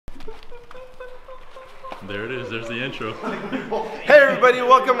There it is. There's the intro. Hey everybody,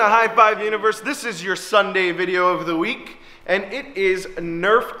 welcome to High Five Universe. This is your Sunday video of the week, and it is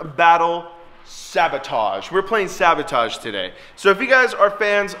Nerf Battle Sabotage. We're playing Sabotage today. So if you guys are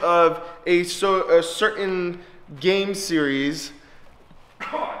fans of a certain game series,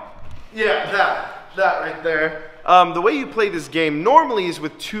 yeah, that right there. The way you play this game normally is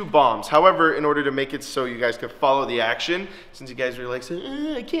with 2 bombs. However, in order to make it so you guys can follow the action, since you guys were like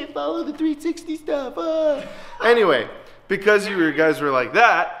saying, I can't follow the 360 stuff. Anyway, because you guys were like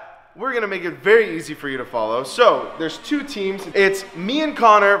that, we're gonna make it very easy for you to follow. So there's 2 teams. It's me and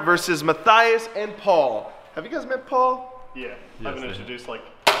Connor versus Matthias and Paul. Have you guys met Paul? Yeah, yes, I've been introduced like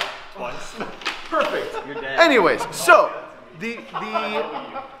twice. Perfect. You're dead. Anyways, so the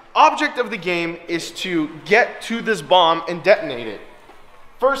object of the game is to get to this bomb and detonate it.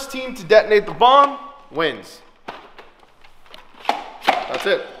 First team to detonate the bomb wins. That's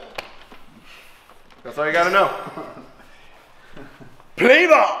it. That's all you gotta know. Play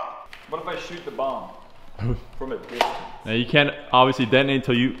ball! What if I shoot the bomb from a distance? Now you can't obviously detonate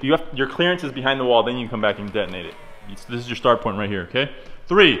until your clearance is behind the wall, then you can come back and detonate it. This is your start point right here, okay?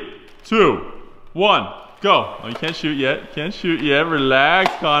 3, 2, 1. Go. Oh, you can't shoot yet. You can't shoot yet.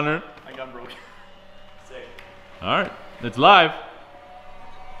 Relax, Connor. I got broken. Sick. All right. It's live.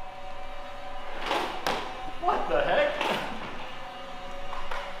 What the heck?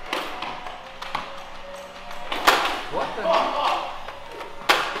 What the heck?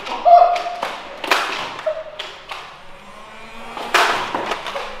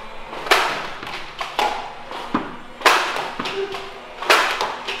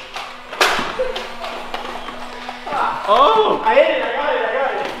 Oh! I hit it, I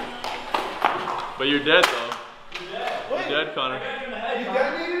got it. But you're dead though. You're dead. You're dead, Connor. You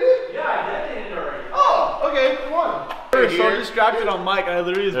detonated it? Yeah, I detonated it already. Oh, okay, one. I was so distracted on mic, I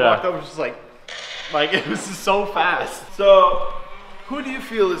literally just walked up and was just like it was just so fast. So, who do you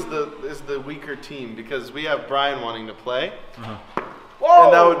feel is the weaker team? Because we have Brian wanting to play, and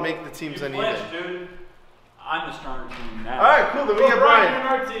that would make the teams uneven. Dude. I'm the stronger team now. All right, cool. Then we get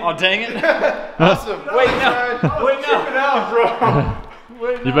Brian. Oh, dang it. Awesome. Wait, no. Wait, no.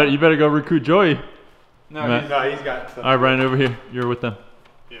 Wait, no. You better go recruit Joey. No, he's got stuff. All right, Brian, over here. You're with them.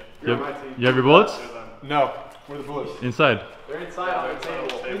 Yeah. You have your bullets? No. Where are the bullets? Inside. They're inside on the table.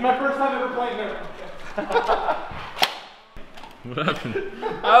 This is my first time ever playing Nerf. What happened?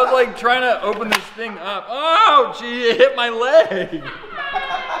 I was like trying to open this thing up. Oh, gee, it hit my leg.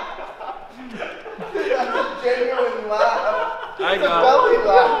 That's a genuine laugh. I It's a got belly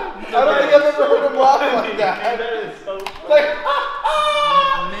laugh. I don't think I've ever heard him laugh like that. That is so funny. Like,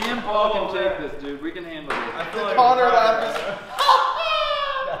 Me and Paul can take this, dude. We can handle it. I feel like Connor laughs.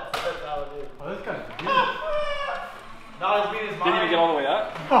 That's how it is. Oh, this gun's good. Not as mean as mine. Didn't even get all the way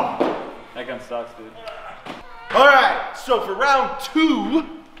up? Oh. That gun sucks, dude. Alright, so for round 2,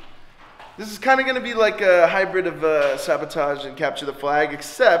 this is kind of going to be like a hybrid of Sabotage and Capture the Flag,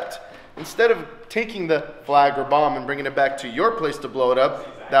 except instead of taking the flag or bomb and bringing it back to your place to blow it up,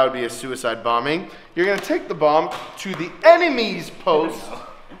 that would be a suicide bombing. You're going to take the bomb to the enemy's post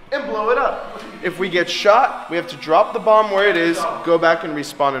and blow it up. If we get shot, we have to drop the bomb where it is, go back and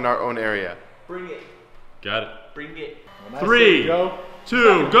respawn in our own area. Bring it. Got it. Bring it. 3,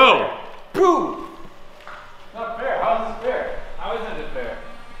 2, go. Boom! Not fair. How is this fair? How isn't it fair?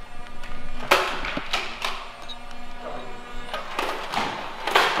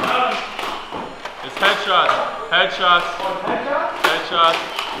 It's headshots. Headshots. Headshots.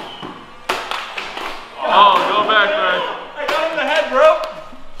 Oh, go back, Brian. I got him in the head, bro.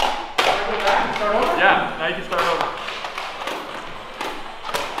 Yeah, now you can start over.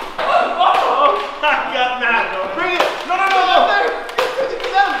 I got that. Bring it! No!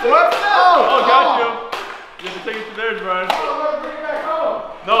 What? Oh, got you. You have to take it to theirs, Brian. Bring it back home.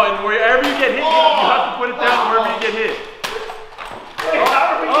 No, and wherever you get hit, you have to put it down wherever you get hit. Wait,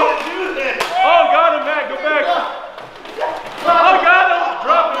 how are we gonna do this? Oh, got him, Matt. Go back. Oh, got him.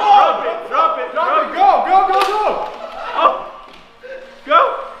 Drop it. Go. Oh. Go.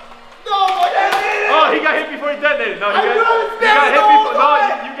 No, I didn't. Oh, he got hit before he detonated. No, you got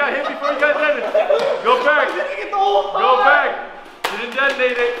hit before you got detonated. Go back. Go back. You didn't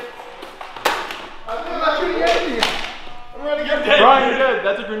detonate it. I'm not shooting anything. I'm running You're again. dead. Brian, you're dead.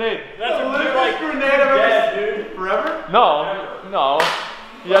 That's a grenade. That's a Literally like grenade I've ever dead, dude. Forever? No.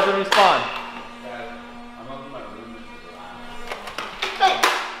 You have to respawn.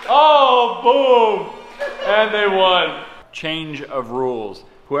 Oh, boom. And they won. Change of rules.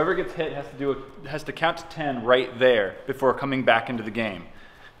 Whoever gets hit has to count to 10 right there before coming back into the game.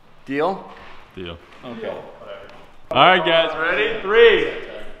 Deal? Deal. Okay. All right, guys, ready? 3,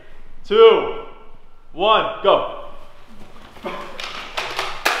 2, 1, go.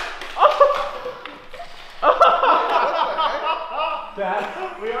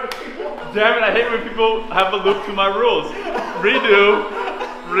 Damn it, I hate when people have a loop to my rules. Redo.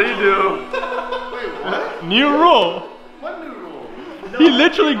 Redo. Wait, what? New rule. What new rule? He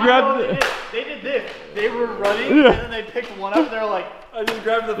literally grabbed it. They did this. They were running Yeah. and then they picked one up and they're like, I just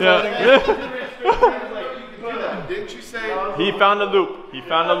grabbed the Yeah. phone. Didn't you say? He found a loop. He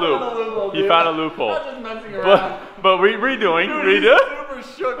found a loop. He found a loophole. I'm just messing around. But redoing. Dude, Redo. he's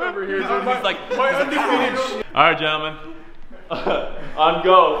super shook over here. Dude. He's like, my undefeated shit. All right, gentlemen. On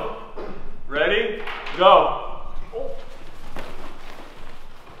go. Ready? Go.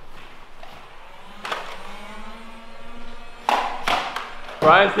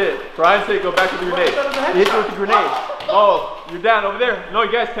 Brian's hit. Brian's hit. Go back with the grenade. He hit you with the grenade. Oh, you're down over there. No,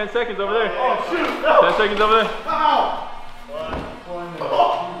 you guys, 10 seconds over there. Oh shoot! No. 10 seconds over there. Ow!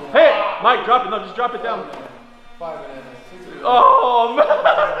 Hey, Mike, drop it. No, just drop it down. 5 minutes. Oh, man.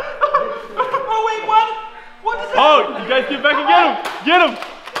 Oh, wait, what? What is that? Oh, you guys get back and get him. Get him.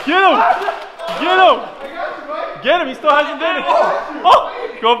 Get him. Get him. I got you, Mike. Get him. He still hasn't done it. Oh,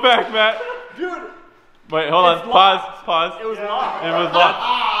 go back, Matt. Dude. Wait, hold on. Pause. Pause. It was locked. It was locked.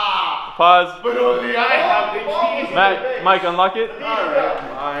 Pause. But only I have the key. Matt, Mike, unlock it. Alright,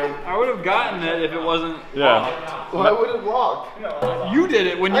 fine. I would have gotten it if it wasn't Yeah. Well, I would have locked. You did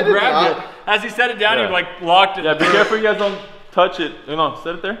it when you I did grabbed not. it. As he set it down, Yeah. you like locked it. Yeah, be careful you guys don't touch it. No,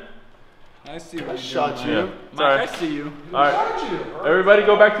 set it there. I see what I you're shot doing. you. Yeah. Mike, Sorry. I see you. All right. Everybody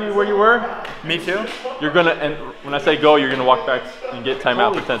go back to where you were. Me too. You're gonna, and when I say go, you're gonna walk back and get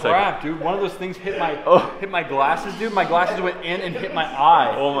timeout for 10 seconds. Crap, dude! One of those things hit my Oh. glasses, dude. My glasses went in and hit my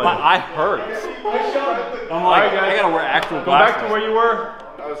eye. Oh my. My eye hurts. I'm like, Alright, guys. I gotta wear actual Go glasses. back to where you were.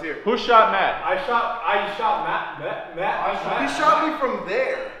 I was here. Who shot Matt? I shot Matt. He shot me from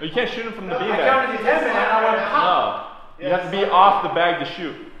there. You can't shoot him from the I beanbag. counted to 10 and I went pop. No. You have to be off the bag to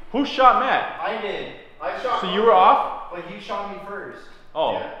shoot. Who shot Matt? I did. I shot. So you were off? But he shot me first.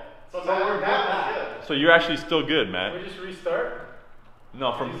 Oh. So we're good. So you're actually still good, Matt. We just restart.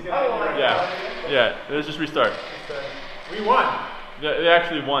 No, from yeah. Yeah, let's just restart. We won. Yeah, they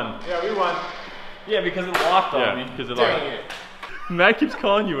actually won. Yeah, we won. Yeah, because it locked on Yeah, me. because it Dang locked. it. Matt keeps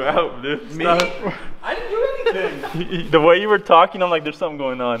calling you out, dude. Me? I didn't do anything. The way you were talking, I'm like, there's something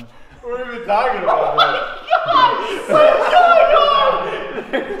going on. What are we even talking about?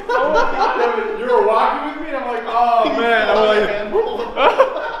 You were walking with me and I'm like, oh man. I'm like,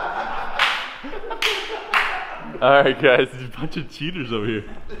 All right, guys, there's a bunch of cheaters over here.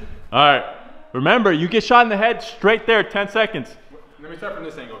 All right, remember, you get shot in the head straight there, 10 seconds. let me start from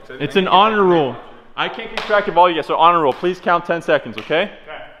this angle. It's an honor rule. I can't keep track of all you guys, so honor rule. Please count 10 seconds, okay?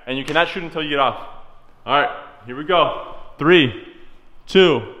 Okay. And you cannot shoot until you get off. All right, here we go. 3,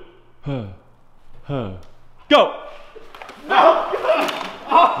 2, go.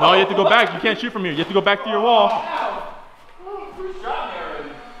 No, you have to go back. You can't shoot from here. You have to go back to your wall.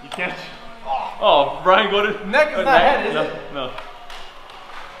 You can't. Oh, Brian, go to Neck is not head, is no, it? no.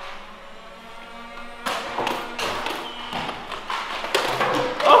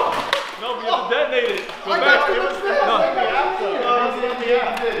 Oh, no, we have to detonate it. Go back.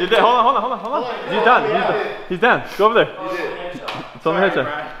 You're dead. Hold on. He's done. He's done. Go over there. It's on the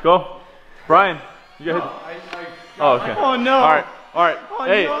headset. Go. Brian, you got hit. Oh, okay. Oh no. All right.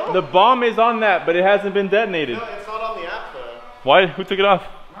 Hey, the bomb is on that, but it hasn't been detonated. It's not on the app though. Why? Who took it off?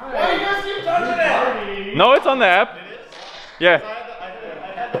 Why do you guys keep touching it? No, it's on the app. It is? Yeah, I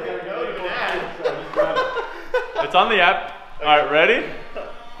had to go to an ad. it's on the app. All right, ready?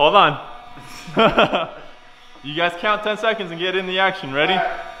 Hold on. You guys count 10 seconds and get in the action. Ready?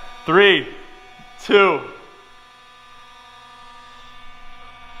 3, 2,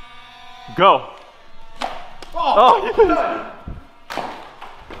 go. Oh,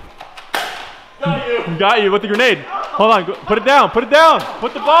 got you with the grenade. Hold on, put it down. Put it down.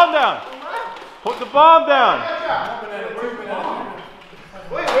 Put the bomb down. Put the bomb down.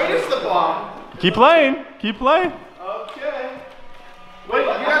 Wait, where is the bomb? Keep playing. Keep playing. Okay. Wait, you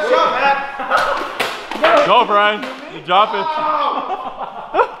got shot, Matt. Go, Brian. You drop it.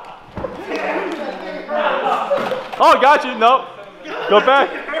 Oh, got you. No. Go back.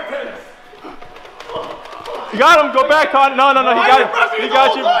 You got him. Go back, Con. No. He got it. He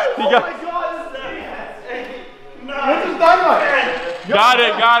got you. He got. What's his dynamite? Got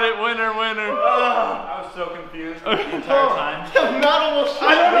it. Winner. I was so confused the entire time. Not almost shot.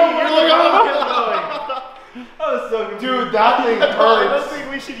 I don't know where You're like, I was so confused. dude, that thing I don't hurts. think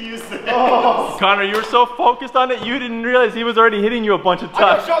we should use this. Connor, you were so focused on it, you didn't realize he was already hitting you a bunch of I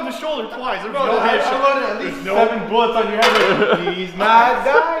got times. shot in the shoulder twice. There's Bro, no I headshot. loaded at least No. 7 bullets on your head. He's not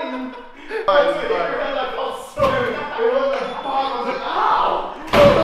dying.